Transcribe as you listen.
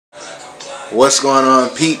What's going on,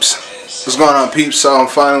 peeps? What's going on, peeps? So I'm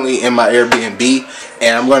finally in my Airbnb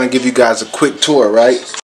and I'm going to give you guys a quick tour,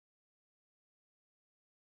 right?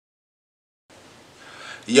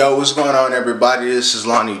 Yo, what's going on, everybody? This is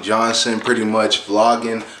Lonnie Johnson, pretty much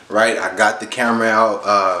vlogging, right? I got the camera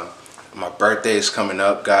out. My birthday is coming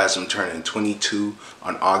up, guys. I'm turning 22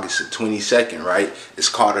 on August the 22nd, right? It's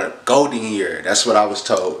called a golden year. That's what I was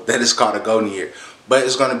told, that it's called a golden year. But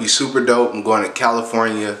it's going to be super dope. I'm going to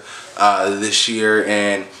California this year,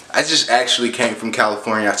 and I just actually came from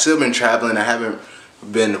California. I've still been traveling. I haven't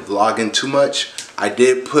been vlogging too much. I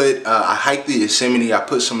did put, I hiked the Yosemite. I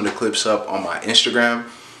put some of the clips up on my Instagram.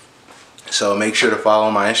 So make sure to follow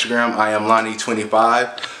my Instagram,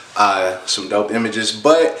 Iamlonnie25. Some dope images.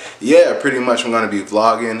 But yeah, pretty much I'm going to be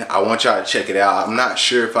vlogging. I want y'all to check it out. I'm not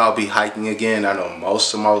sure if I'll be hiking again. I know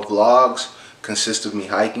most of my vlogs consist of me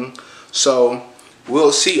hiking. So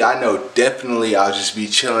we'll see. I know definitely I'll just be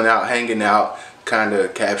chilling out, hanging out, kind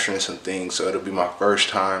of capturing some things. So it'll be my first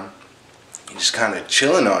time just kind of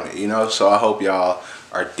chilling on it, you know. So I hope y'all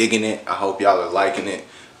are digging it. I hope y'all are liking it.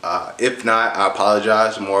 If not, I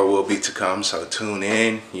apologize. More will be to come. So tune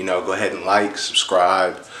in, you know, go ahead and like,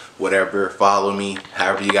 subscribe, whatever, follow me,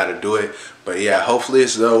 however you got to do it. But yeah, hopefully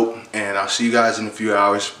it's dope. And I'll see you guys in a few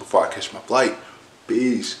hours before I catch my flight.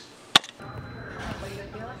 Peace.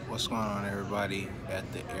 What's going on, everybody, at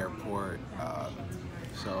the airport?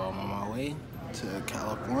 So I'm on my way to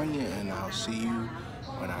California, and I'll see you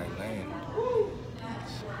when I land.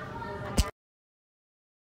 Peace.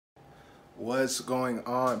 What's going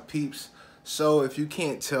on, peeps? So if you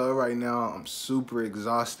can't tell right now, I'm super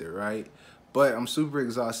exhausted, right? But I'm super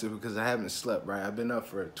exhausted because I haven't slept, right? I've been up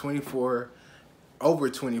for over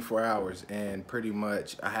 24 hours, and pretty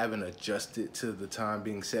much I haven't adjusted to the time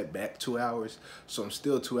being set back 2 hours. So I'm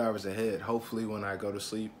still 2 hours ahead. Hopefully when I go to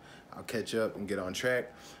sleep, I'll catch up and get on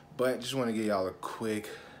track. But just want to give y'all a quick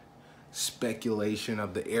speculation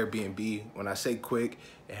of the Airbnb. When I say quick,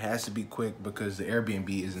 it has to be quick because the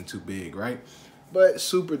Airbnb isn't too big, right? But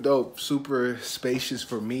super dope, super spacious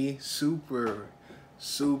for me, super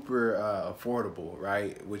affordable,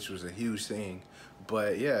 right? Which was a huge thing.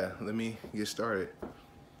 But yeah, let me get started.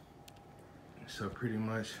 So pretty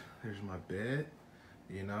much there's my bed,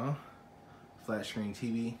 you know, flat screen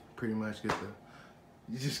TV. Pretty much get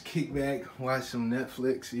you just kick back, watch some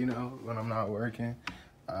Netflix, you know, when I'm not working.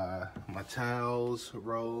 My towels,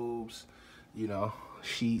 robes, you know,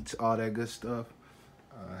 sheets, all that good stuff.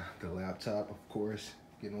 The laptop, of course,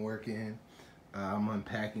 getting work in. I'm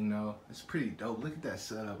unpacking though. It's pretty dope. Look at that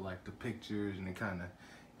setup, like the pictures, and it kind of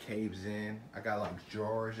caves in. I got like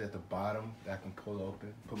drawers at the bottom that I can pull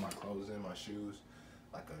open, put my clothes in, my shoes,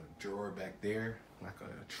 like a drawer back there, like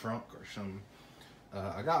a trunk or something.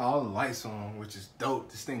 I got all the lights on, which is dope.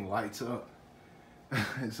 This thing lights up.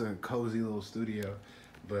 It's a cozy little studio.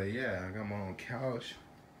 But yeah, I got my own couch,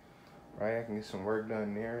 right? I can get some work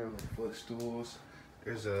done there, little footstools.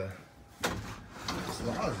 There's a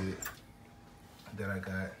closet that I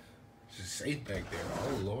got. Just safe back there.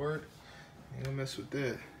 Oh Lord, ain't gonna mess with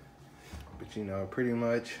that. But you know, pretty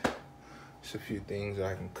much just a few things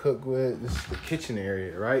I can cook with. This is the kitchen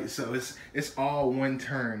area, right? So it's all one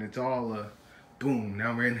turn. It's all a boom.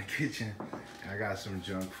 Now we're in the kitchen. I got some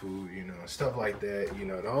junk food, you know, stuff like that. You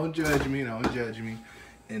know, don't judge me. Don't judge me.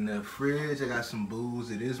 In the fridge, I got some booze.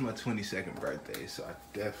 It is my 22nd birthday, so I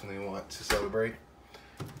definitely want to celebrate.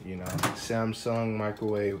 You know, Samsung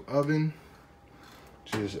microwave oven,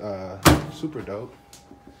 which is super dope.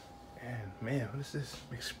 And man, what is this?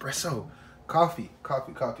 Espresso, coffee. But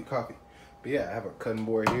yeah, I have a cutting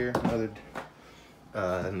board here.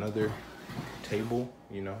 Another table.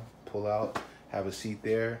 You know, pull out. Have a seat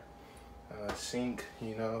there. Sink.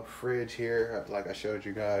 You know, fridge here, like I showed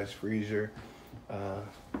you guys. Freezer.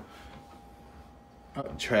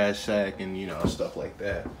 Trash sack, and you know, stuff like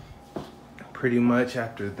that. Pretty much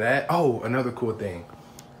after that, oh, another cool thing.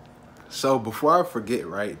 So before I forget,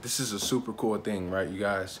 right, this is a super cool thing, right, you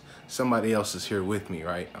guys? Somebody else is here with me,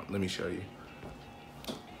 right? Let me show you.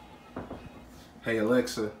 Hey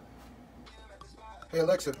Alexa. Hey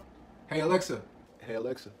Alexa. Hey Alexa. Hey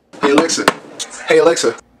Alexa. Hey Alexa. Hey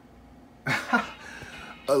Alexa.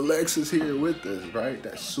 Alexa's here with us, right?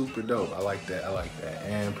 That's super dope. I like that. I like that.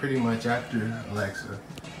 And pretty much after Alexa,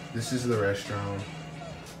 this is the restroom.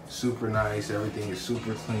 Super nice. Everything is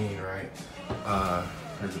super clean, right?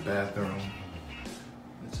 There's a bathroom.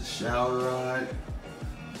 It's a shower rod.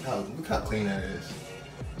 Look how clean that is.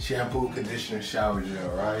 Shampoo, conditioner, shower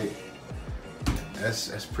gel, right?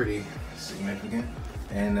 That's pretty significant.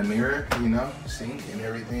 And the mirror, you know, sink and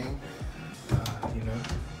everything. You know.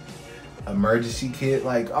 Emergency kit,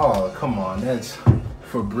 like, oh come on, that's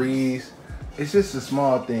Febreze, it's just the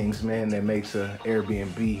small things, man, that makes a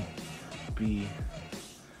Airbnb be,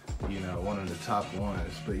 you know, one of the top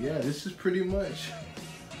ones. But yeah, this is pretty much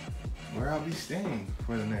where I'll be staying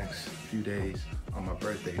for the next few days on my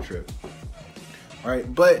birthday trip. All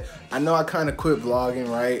right, but I know I kind of quit vlogging,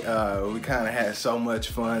 right? We kind of had so much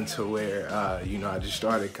fun to where, you know, I just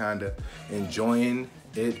started kind of enjoying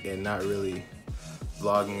it and not really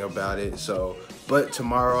vlogging about it. So, but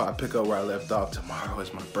tomorrow I pick up where I left off. Tomorrow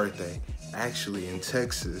is my birthday. Actually, in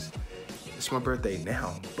Texas, it's my birthday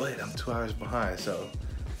now, but I'm 2 hours behind. So,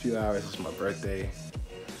 a few hours is my birthday.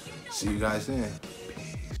 See you guys then.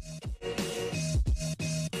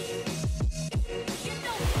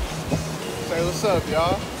 Say what's up,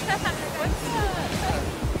 y'all. What's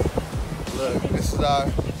up? Look, this is our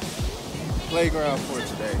playground for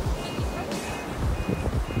today.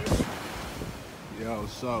 Yo,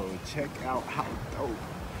 so check out how dope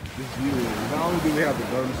this view is. Not only do we have the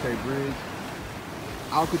Golden State Bridge,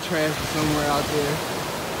 Alcatraz is somewhere out there,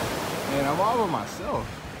 and I'm all by myself.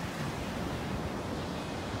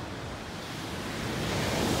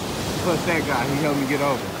 Plus that guy, he helped me get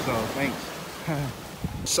over, so thanks.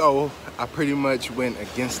 So I pretty much went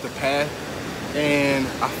against the path and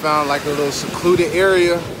I found like a little secluded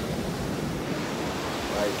area.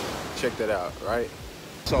 Like, check that out, right?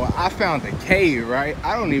 So I found a cave, right?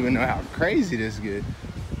 I don't even know how crazy this gets,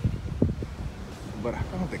 but I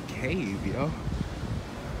found a cave, yo.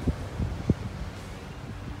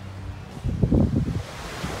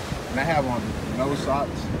 And I have on no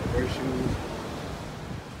socks, bare shoes.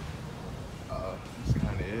 That's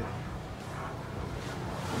kind of it.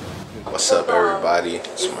 What's up, everybody?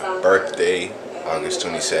 It's my birthday, August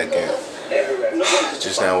 22nd.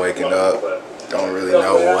 Just now waking up. Don't really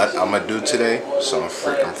know what I'm gonna do today, so I'm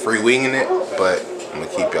free winging it, but I'm gonna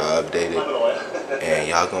keep y'all updated, and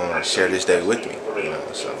y'all gonna share this day with me, you know.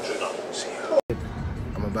 So, see ya.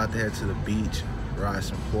 I'm about to head to the beach, ride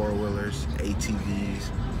some four-wheelers, ATVs,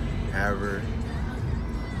 however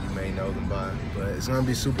you may know them by, but it's gonna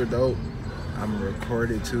be super dope. I'm gonna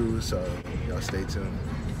record it too, so y'all stay tuned.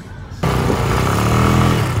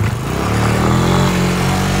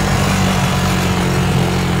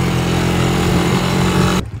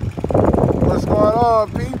 What's going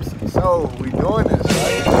on, peeps? So we doing this,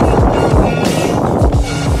 right?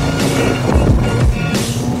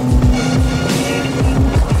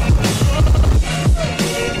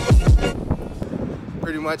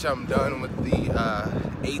 Pretty much I'm done with the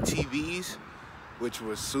ATVs, which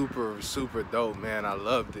was super dope, man. I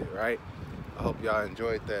loved it, right? I hope y'all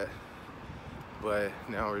enjoyed that. But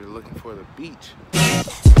now we're looking for the beach.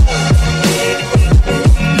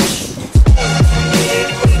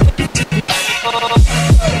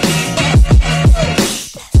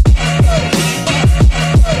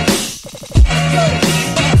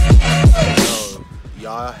 So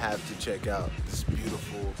y'all have to check out this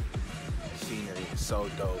beautiful scenery. It's so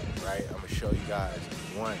dope, right? I'm gonna show you guys.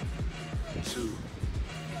 1, 2,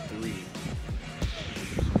 3.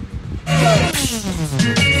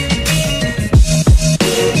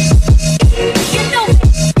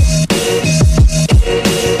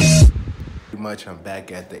 Pretty much I'm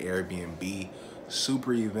back at the Airbnb.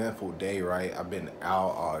 Super eventful day, right? I've been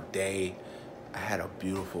out all day. I had a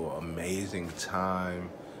beautiful, amazing time,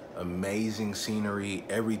 amazing scenery.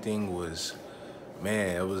 Everything was,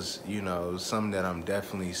 man, it was, you know, something that I'm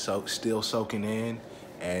definitely still soaking in,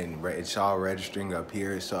 and it's all registering up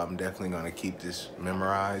here, so I'm definitely gonna keep this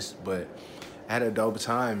memorized. But I had a dope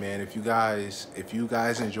time, man. If you guys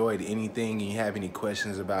enjoyed anything and you have any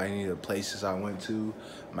questions about any of the places I went to,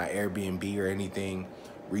 my Airbnb or anything,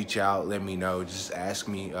 reach out, let me know. Just ask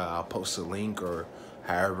me. I'll post a link or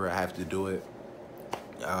however I have to do it.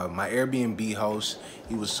 My Airbnb host,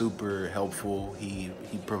 he was super helpful. He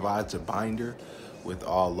provides a binder with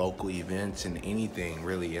all local events and anything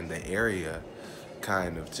really in the area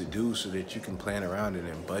kind of to do, so that you can plan around it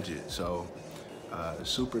and budget. So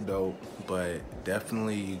super dope. But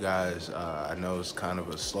definitely, you guys, I know it's kind of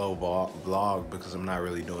a slow vlog because I'm not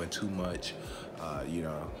really doing too much. You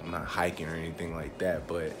know, I'm not hiking or anything like that,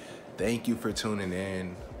 but thank you for tuning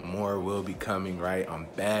in. More will be coming, right? I'm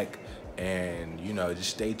back, and you know,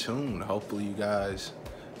 just stay tuned. Hopefully you guys,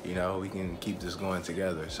 you know, we can keep this going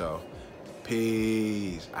together. So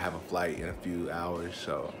peace. I have a flight in a few hours,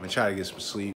 so I'm gonna try to get some sleep.